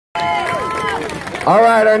All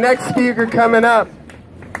right, our next speaker coming up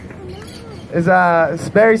is a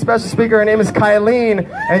very special speaker. Her name is Kylene,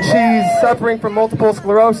 and she's suffering from multiple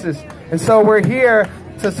sclerosis. And so we're here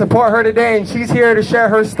to support her today, and she's here to share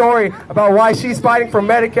her story about why she's fighting for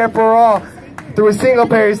Medicare for all through a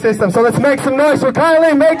single-payer system. So let's make some noise for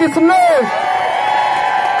Kylene. Making some noise.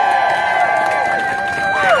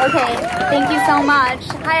 Okay, thank you so much.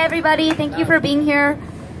 Hi, everybody. Thank you for being here.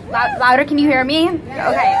 Louder, can you hear me?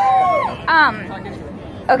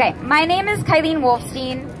 Okay, my name is Kylene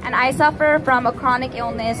Wolfstein, and I suffer from a chronic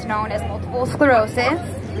illness known as multiple sclerosis.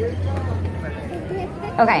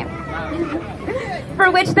 Okay. For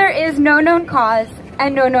which there is no known cause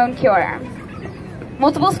and no known cure.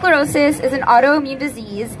 Multiple sclerosis is an autoimmune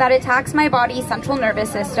disease that attacks my body's central nervous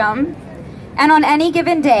system, and on any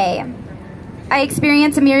given day, I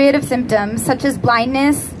experience a myriad of symptoms such as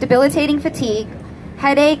blindness, debilitating fatigue,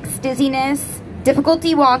 headaches, dizziness,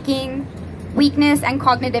 difficulty walking, weakness, and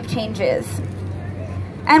cognitive changes.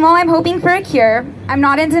 And while I'm hoping for a cure, I'm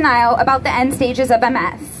not in denial about the end stages of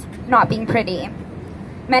MS not being pretty.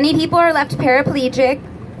 Many people are left paraplegic,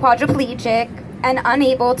 quadriplegic, and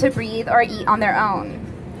unable to breathe or eat on their own.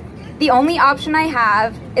 The only option I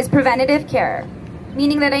have is preventative care,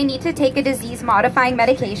 meaning that I need to take a disease-modifying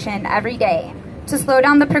medication every day to slow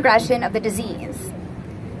down the progression of the disease.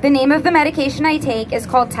 The name of the medication I take is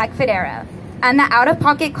called Tecfidera, and the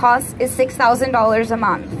out-of-pocket cost is $6,000 a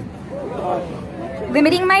month.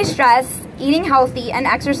 Limiting my stress, eating healthy, and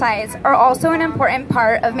exercise are also an important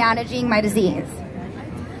part of managing my disease.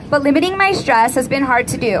 But limiting my stress has been hard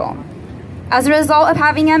to do. As a result of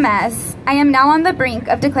having MS, I am now on the brink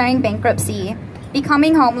of declaring bankruptcy,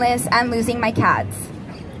 becoming homeless, and losing my cats.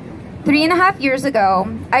 3.5 years ago,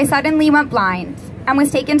 I suddenly went blind and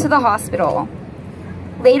was taken to the hospital.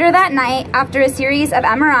 Later that night, after a series of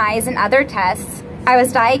MRIs and other tests, I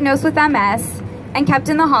was diagnosed with MS and kept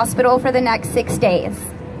in the hospital for the next 6 days.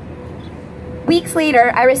 Weeks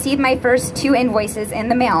later, I received my first 2 invoices in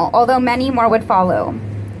the mail, although many more would follow.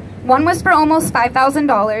 One was for almost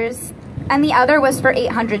 $5,000, and the other was for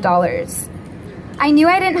 $800. I knew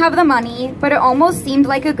I didn't have the money, but it almost seemed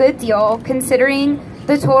like a good deal considering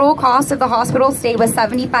the total cost of the hospital stay was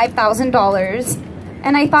 $75,000,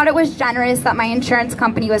 and I thought it was generous that my insurance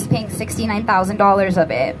company was paying $69,000 of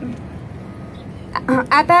it.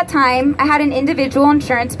 At that time, I had an individual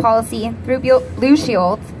insurance policy through Blue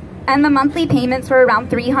Shield, and the monthly payments were around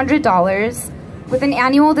 $300 with an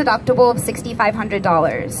annual deductible of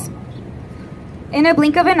 $6,500. In a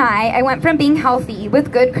blink of an eye, I went from being healthy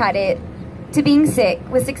with good credit to being sick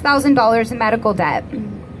with $6,000 in medical debt.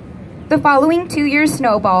 The following 2 years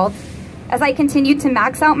snowballed as I continued to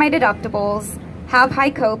max out my deductibles, have high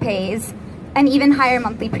co-pays, and even higher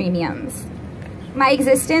monthly premiums. My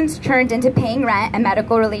existence turned into paying rent and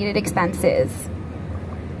medical-related expenses.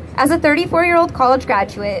 As a 34-year-old college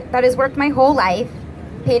graduate that has worked my whole life,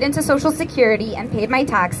 paid into Social Security, and paid my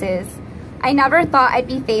taxes, I never thought I'd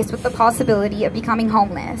be faced with the possibility of becoming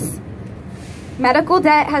homeless. Medical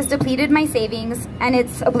debt has depleted my savings, and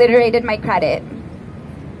it's obliterated my credit.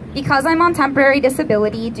 Because I'm on temporary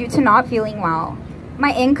disability due to not feeling well,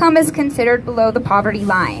 my income is considered below the poverty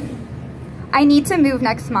line. I need to move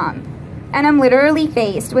next month, and I'm literally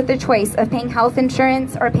faced with the choice of paying health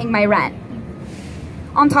insurance or paying my rent.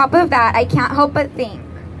 On top of that, I can't help but think,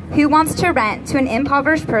 who wants to rent to an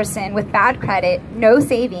impoverished person with bad credit, no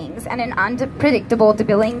savings, and an unpredictable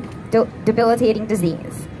debilitating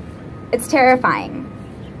disease? It's terrifying.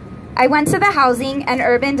 I went to the Housing and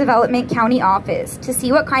Urban Development County office to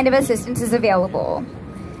see what kind of assistance is available,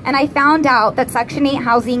 and I found out that Section 8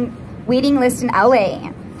 housing waiting list in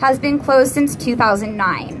LA has been closed since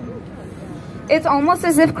 2009. It's almost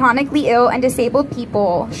as if chronically ill and disabled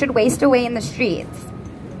people should waste away in the streets.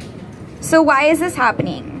 So why is this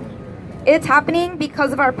happening? It's happening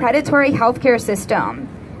because of our predatory healthcare system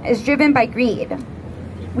is driven by greed.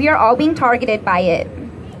 We are all being targeted by it.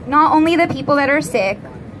 Not only the people that are sick,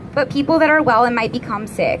 but people that are well and might become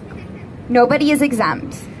sick. Nobody is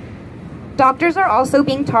exempt. Doctors are also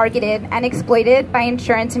being targeted and exploited by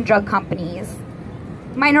insurance and drug companies.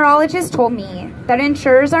 My neurologist told me that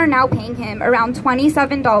insurers are now paying him around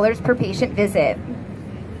 $27 per patient visit.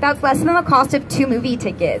 That's less than the cost of 2 movie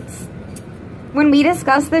tickets. When we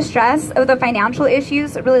discussed the stress of the financial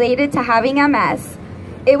issues related to having MS,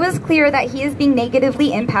 it was clear that he is being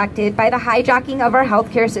negatively impacted by the hijacking of our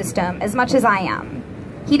healthcare system as much as I am.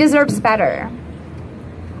 He deserves better.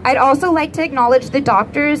 I'd also like to acknowledge the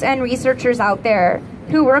doctors and researchers out there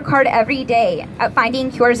who work hard every day at finding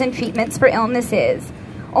cures and treatments for illnesses,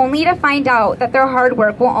 only to find out that their hard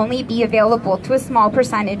work will only be available to a small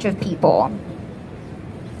percentage of people.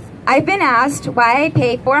 I've been asked why I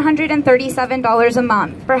pay $437 a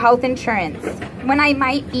month for health insurance when I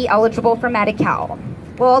might be eligible for Medi-Cal.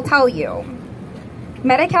 Well, I'll tell you.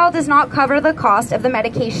 Medi-Cal does not cover the cost of the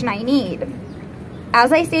medication I need.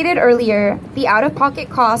 As I stated earlier, the out-of-pocket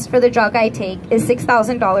cost for the drug I take is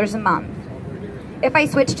 $6,000 a month. If I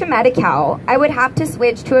switch to Medi-Cal, I would have to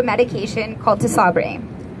switch to a medication called Tisabre.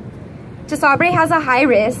 Tisabre has a high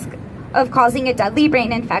risk of causing a deadly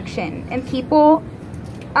brain infection in people.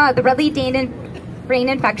 The deadly brain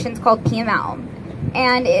infection is called PML,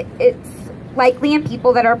 and it's likely in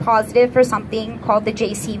people that are positive for something called the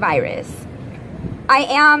JC virus. I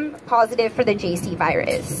am positive for the JC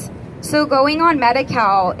virus, so going on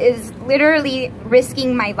Medi-Cal is literally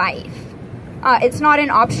risking my life. It's not an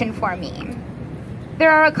option for me.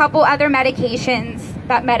 There are a couple other medications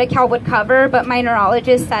that Medi-Cal would cover, but my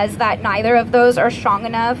neurologist says that neither of those are strong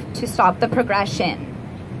enough to stop the progression.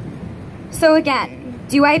 So again,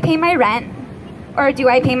 do I pay my rent or do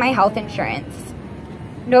I pay my health insurance?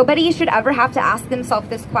 Nobody should ever have to ask themselves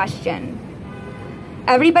this question.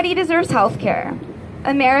 Everybody deserves health care.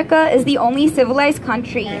 America is the only civilized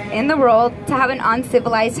country in the world to have an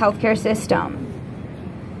uncivilized healthcare system.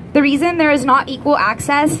 The reason there is not equal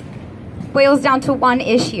access boils down to one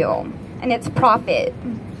issue, and it's profit.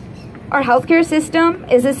 Our healthcare system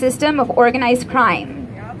is a system of organized crime,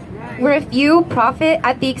 where a few profit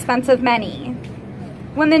at the expense of many.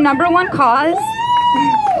 When the number one cause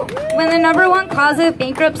of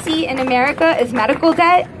bankruptcy in America is medical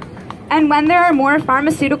debt, and when there are more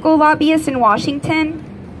pharmaceutical lobbyists in Washington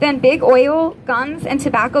than big oil, guns, and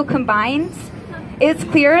tobacco combined, it's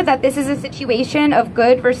clear that this is a situation of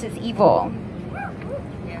good versus evil.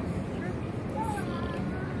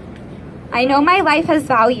 I know my life has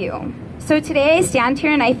value, so today I stand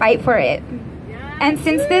here and I fight for it. And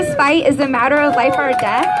since this fight is a matter of life or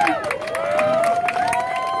death,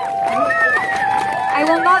 I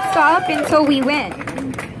will not stop until we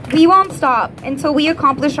win. We won't stop until we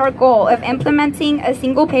accomplish our goal of implementing a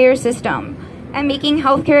single-payer system and making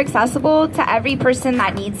healthcare accessible to every person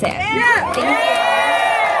that needs it. Thank you.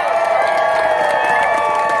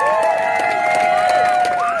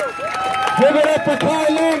 Give it up for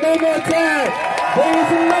Carlene one more time. Bring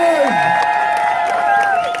some noise.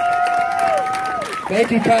 Thank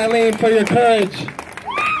you, Carlene, for your courage.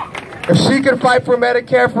 If she can fight for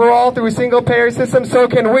Medicare for all through a single-payer system, so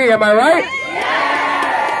can we. Am I right?